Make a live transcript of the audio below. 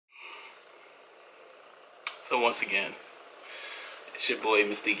So once again, it's your boy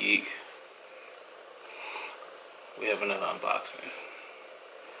Mr. Geek. We have another unboxing.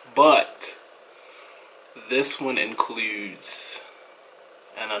 But this one includes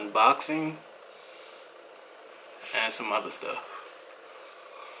an unboxing and some other stuff.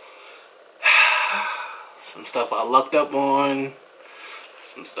 Some stuff I lucked up on,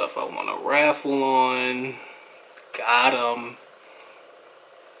 some stuff I want to raffle on. Got 'em.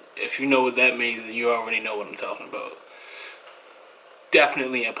 If you know what that means, then you already know what I'm talking about.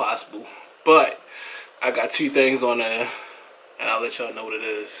 Definitely impossible. But I got two things on there, and I'll let y'all know what it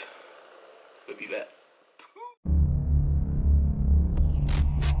is. We'll be back.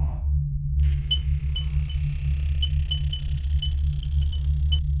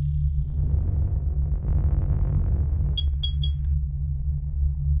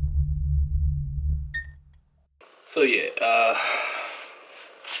 So yeah,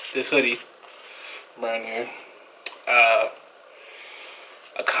 this hoodie, brand new,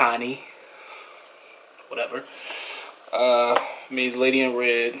 Akani, whatever, means Lady in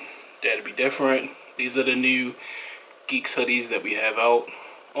Red, Dare to Be Different. These are the new Geeks hoodies that we have out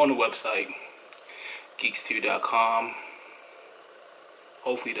on the website, geeks2.com.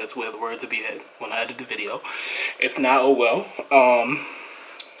 Hopefully that's where the words will be at when I edit the video. If not, oh well.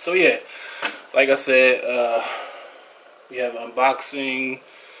 So yeah, like I said, we have unboxing.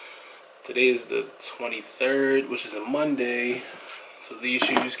 Today is the 23rd, which is a Monday. So these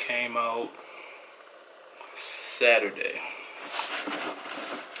shoes came out Saturday.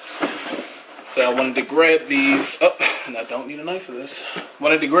 So I wanted to grab these. Oh, and I don't need a knife for this.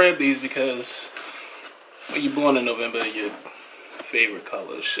 Wanted to grab these because when you're born in November, your favorite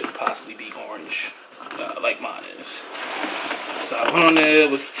color should possibly be orange, like mine is. So I went on there. It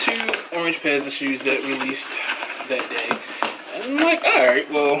was 2 orange pairs of shoes that released that day. And I'm like, alright,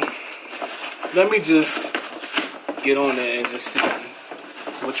 well, let me just get on there and just see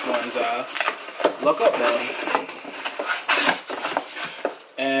which ones I look up on.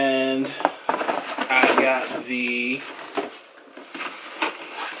 And I got the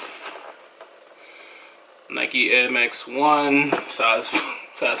Nike Air Max 1, size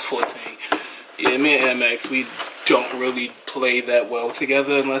 14. Yeah, me and Air Max, we don't really play that well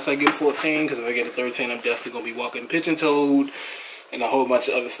together unless I get 14, because if I get a 13, I'm definitely going to be walking pigeon-toed and a whole bunch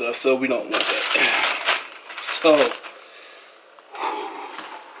of other stuff, so we don't want that.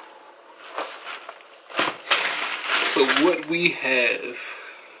 So what we have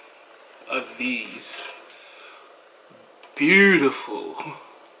are these beautiful,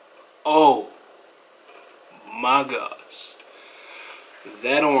 oh my gosh,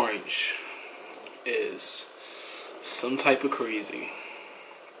 that orange is some type of crazy.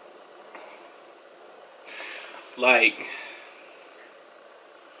 Like,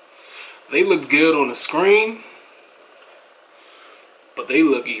 they look good on the screen, but they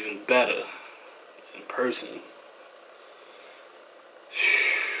look even better in person.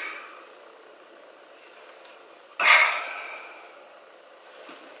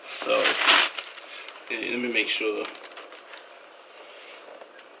 So, let me make sure.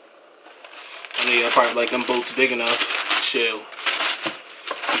 I know y'all probably like them boats big enough. Chill.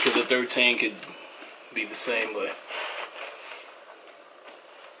 Because the 13 could be the same way.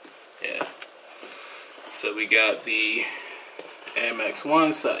 Yeah. So we got the Air Max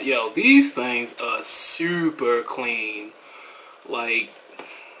 1 side. Yo, these things are super clean. Like,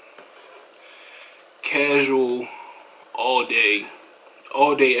 casual all day.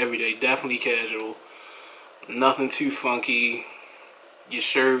 All day, every day. Definitely casual. Nothing too funky. Your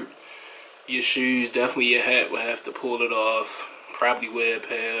shirt, your shoes, definitely your hat will have to pull it off. Probably wear a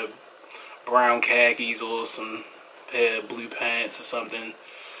pair of brown khakis or some pair of blue pants or something.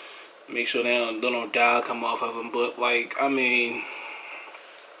 Make sure they don't dye come off of them. But like, I mean,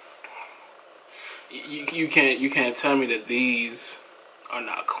 you can't tell me that these are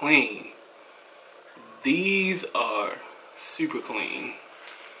not clean. These are super clean.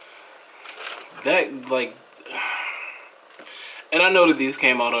 That, like, and I know that these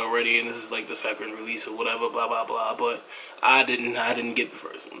came out already, and this is like the second release or whatever, blah blah blah. But I didn't get the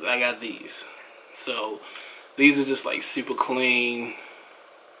first ones. I got these. So these are just like super clean.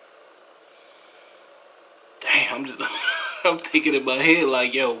 Damn, I'm thinking in my head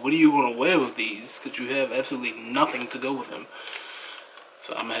like, yo, what do you want to wear with these? Because you have absolutely nothing to go with them.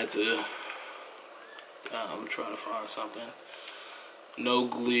 So I'm gonna have to. I'm trying to find something. No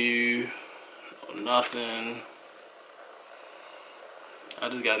glue, no nothing. I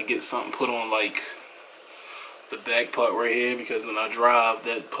just gotta get something put on like the back part right here, because when I drive,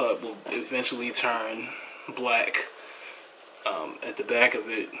 that part will eventually turn black at the back of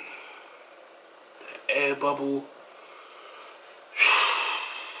it. air bubble.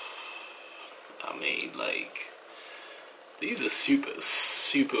 I mean, like, these are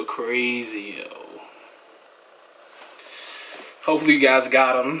super crazy, yo. Hopefully you guys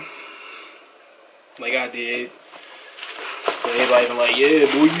got them like I did. So everybody been like, yeah,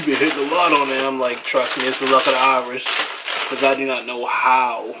 boy, you been hitting a lot on it. I'm like, trust me, it's the luck of the Irish. Because I do not know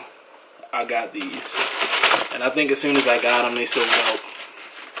how I got these. And I think as soon as I got them, they sold out.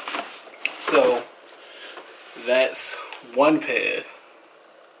 So, that's one pair.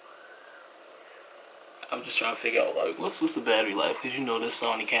 I'm just trying to figure out, like, what's the battery life? Because you know this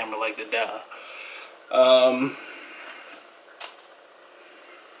Sony camera like to die.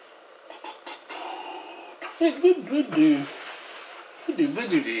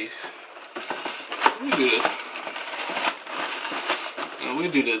 We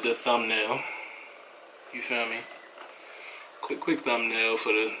do the thumbnail. You feel me? Quick thumbnail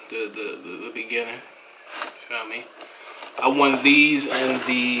for the beginning. You feel me? I won these in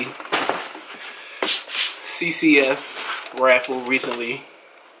the CCS raffle recently.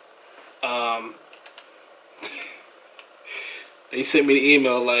 They sent me the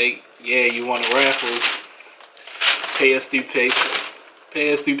email like, yeah, you won a raffle. Pay us through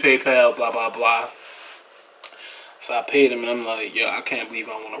PayPal, blah blah blah. So I paid them, and I'm like, yo, I can't believe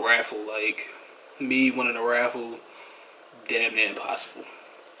I won a raffle. Like, me winning a raffle, damn near impossible.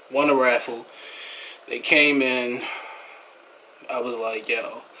 Won a raffle. They came in. I was like,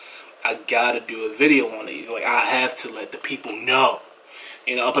 yo, I gotta do a video on these. Like, I have to let the people know,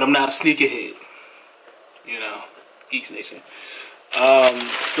 you know. But I'm not a sneakerhead, you know. Geeks Nation.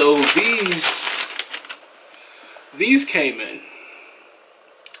 So these came in.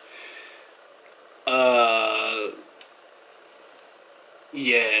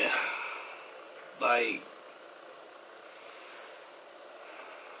 Yeah, like,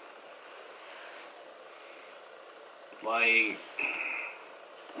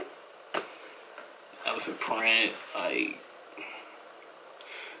 elephant print, like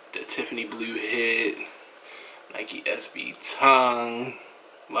the Tiffany blue hit, Nike SB tongue,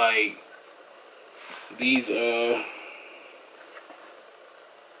 like these are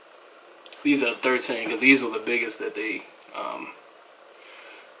 13 because these were the biggest that they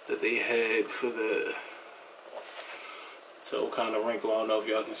had for the toe kind of wrinkle. I don't know if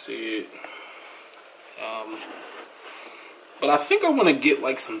y'all can see it. But I think I want to get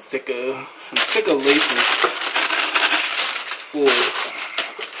like some thicker laces for it.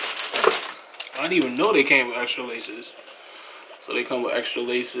 I didn't even know they came with extra laces. So they come with extra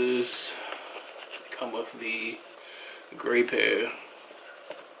laces. They come with the gray pair.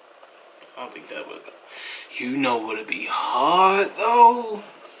 I don't think that would. You know what it'd be hard though?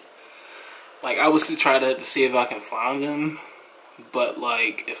 Like, I was to try to see if I can find them. But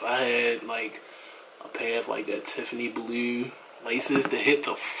like, if I had like a pair of like that Tiffany blue laces to hit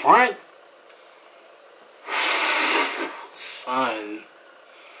the front, son,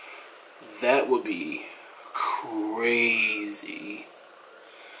 that would be crazy.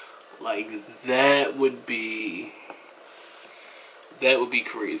 Like, that would be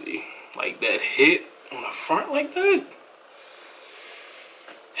crazy. Like, that hit on the front like that.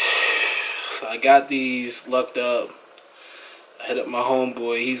 So I got these lucked up. I hit up my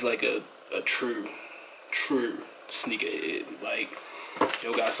homeboy. He's like a true sneakerhead. Like,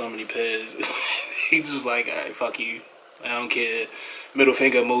 yo got so many pairs. He's just like, alright, fuck you. I don't care. Middle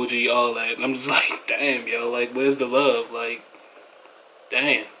finger emoji, all that. And I'm just like, damn, yo, like, where's the love? Like,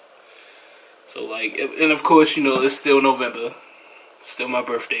 damn. So, like, and of course, you know, it's still November. Still my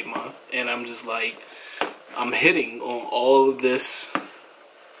birthday month. And I'm just like, I'm hitting on all of this.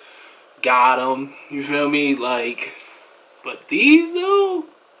 Got them. You feel me? Like, but these, though,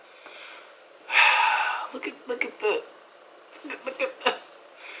 look at the,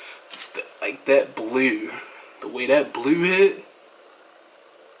 like, that blue. The way that blue hit.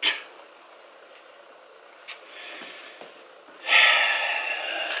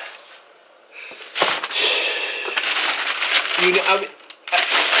 You know,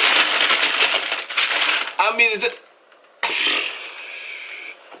 I mean, it's just,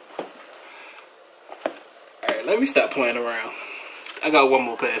 alright, let me stop playing around. I got one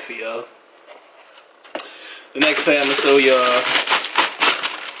more pair for y'all. The next pair I'm gonna show y'all,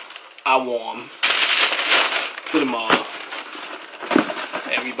 I wore them to the mall.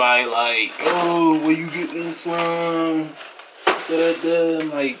 Everybody like, oh, where you getting them from? I'm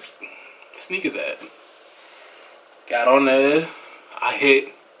like, sneakers at. Got on there, I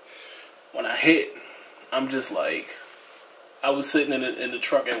hit. When I hit, I'm just like, I was sitting in the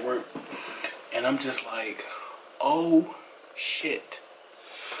truck at work, and I'm just like, oh shit.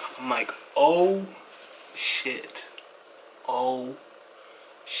 I'm like, oh shit. Oh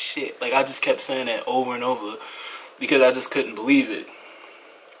shit. Like, I just kept saying that over and over because I just couldn't believe it.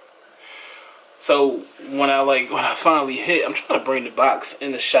 So when I finally hit, I'm trying to bring the box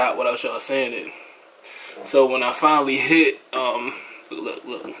in the shot without y'all saying it. So when I finally hit,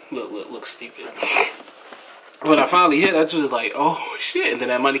 look stupid. When I finally hit, I just was like, oh shit, and then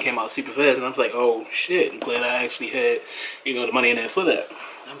that money came out super fast, and I was like, oh shit, I'm glad I actually had, you know, the money in there for that.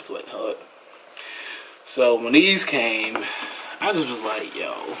 I'm sweating hard. So when these came, I just was like,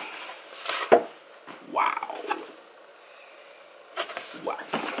 yo, wow. Wow.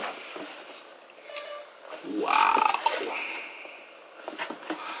 Wow.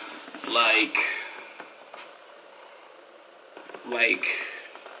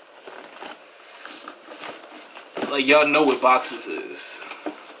 Like y'all know what boxes is.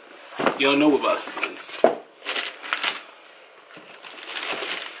 Y'all know what boxes is.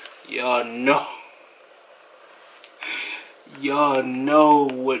 Y'all know. Y'all know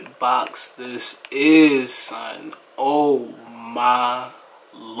what box this is, son. Oh my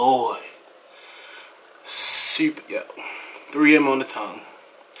Lord. Super, yo. 3M on the tongue.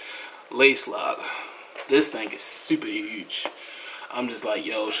 Lace lock. This thing is super huge. I'm just like,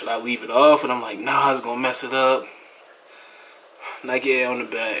 yo, should I leave it off? And I'm like, nah, it's gonna mess it up. Nike Air on the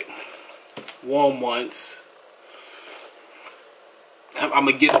back. Warm once. I'm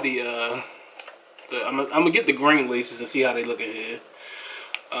gonna get I'm gonna get the green laces and see how they look in here.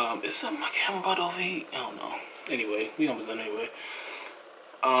 Is something my camera about to overheat? I don't know. Anyway, we almost done anyway.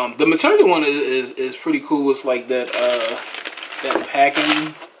 The material one is pretty cool. It's like that that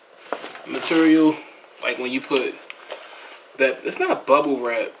packing material, like when you put that, it's not bubble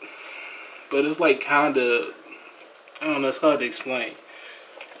wrap, but it's like kind of, I don't know, it's hard to explain.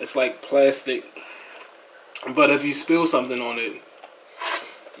 It's like plastic, but if you spill something on it,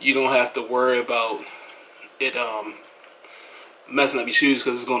 you don't have to worry about it messing up your shoes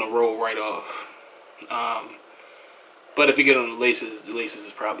because it's going to roll right off. But if you get on the laces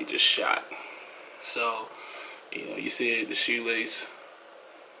is probably just shot. So, you know, you see the shoelace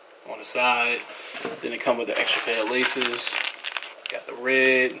on the side. Then it comes with the extra pair of laces. Got the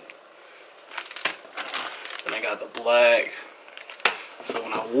red. Then I got the black. So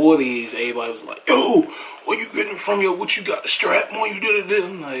when I wore these, everybody was like, yo, where you getting from, yo? What you got, the strap on? You did it.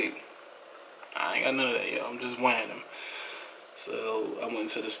 I'm like, I ain't got none of that, yo. I'm just wearing them. So I went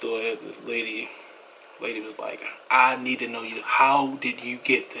to the store. This lady was like, I need to know you. How did you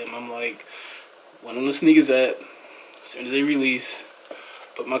get them? I'm like, went on the sneakers app. As soon as they release,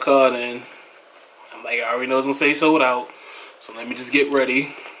 put my card in. I'm like, I already know it's gonna say sold out, so let me just get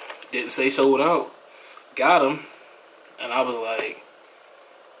ready. Didn't say sold out. Got them, and I was like,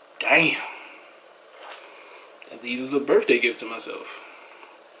 damn. And these was a birthday gift to myself.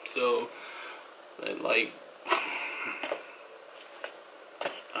 So, like,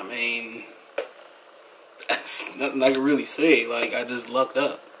 I mean, that's nothing I can really say. Like, I just lucked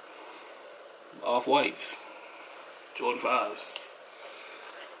up. Off-whites. Jordan 5s.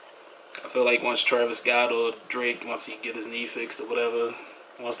 I feel like once Travis Scott or Drake, once he get his knee fixed or whatever,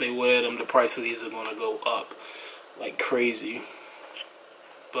 once they wear them, the price of these are going to go up like crazy.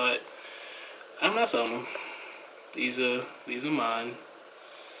 But I'm not selling them. These are mine.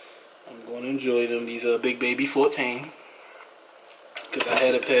 I'm going to enjoy them. These are Big Baby 14. Because I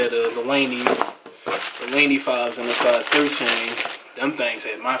had a pair of the Laney's, the Laney 5s in the size 13. Them things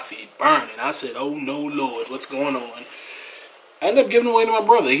had my feet burning. I said, oh no Lord, what's going on? I ended up giving them away to my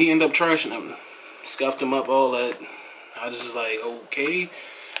brother. He ended up trashing them. Scuffed them up, all that. I was just like, okay.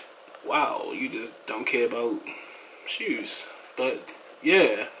 Wow, you just don't care about shoes. But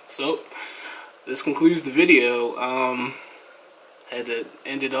yeah, so this concludes the video. Had to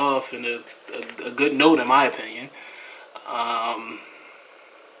end it off in a good note in my opinion.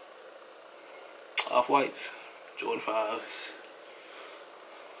 Off-whites, Jordan 5s.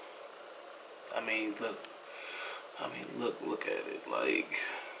 I mean, look at it. Like,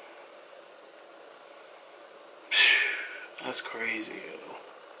 that's crazy, yo.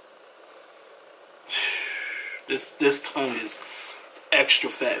 This tongue is extra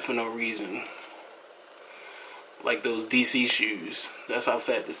fat for no reason. Like those DC shoes. That's how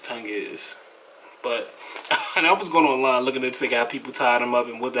fat this tongue is. But, and I was going online looking to figure out how people tie them up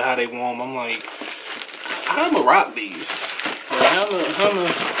and how they wore them. I'm like, how am I rock these? Like, how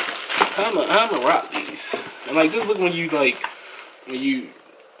am I rock these? And like, just look when you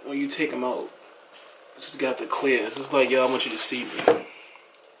when you take them out. It's just got the clear. It's just like, yo, I want you to see me.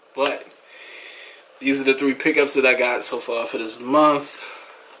 But these are the 3 pickups that I got so far for this month.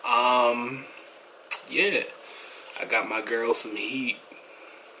 Yeah, I got my girl some heat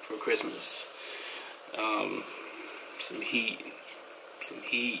for Christmas. Some heat. Some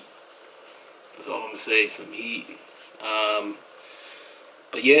heat. That's all I'm gonna say, some heat.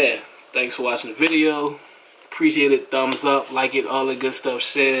 But yeah, thanks for watching the video. Appreciate it. Thumbs up, like it, all the good stuff.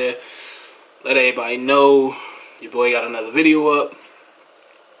 Share. Let everybody know your boy got another video up.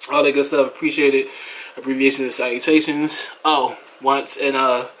 All that good stuff. Appreciate it. Abbreviations and salutations. Oh, once and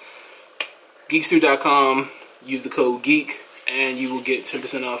geekstew.com. Use the code GEEK and you will get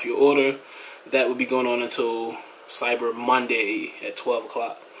 10% off your order. That will be going on until Cyber Monday at 12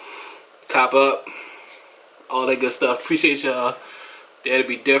 o'clock. Cop up. All that good stuff. Appreciate y'all. Dare to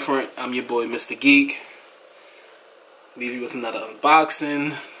be different. I'm your boy, Mr. Geek. Leave you with another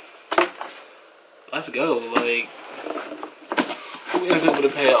unboxing. Let's go. Like, who ends up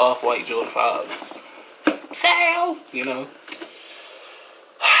with a pair of off-white Jordan 5s? Sale! You know?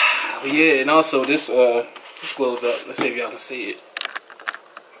 But yeah, and also this glows up. Let's see if y'all can see it.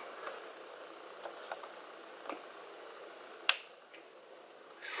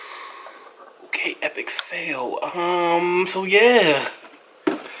 Okay, epic fail. So yeah.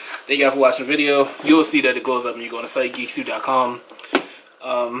 Thank y'all for watching the video. You'll see that it glows up when you go on the site, geekstew.com.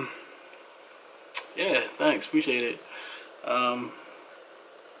 Yeah, thanks. Appreciate it.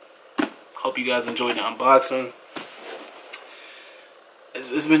 Hope you guys enjoyed the unboxing.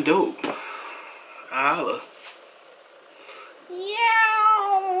 It's been dope. Holla.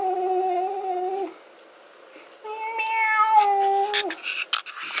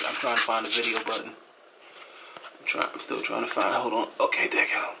 I'm trying to find the video button. I'm still trying to find it. Hold on. Okay, there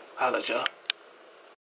you go. Holla at y'all.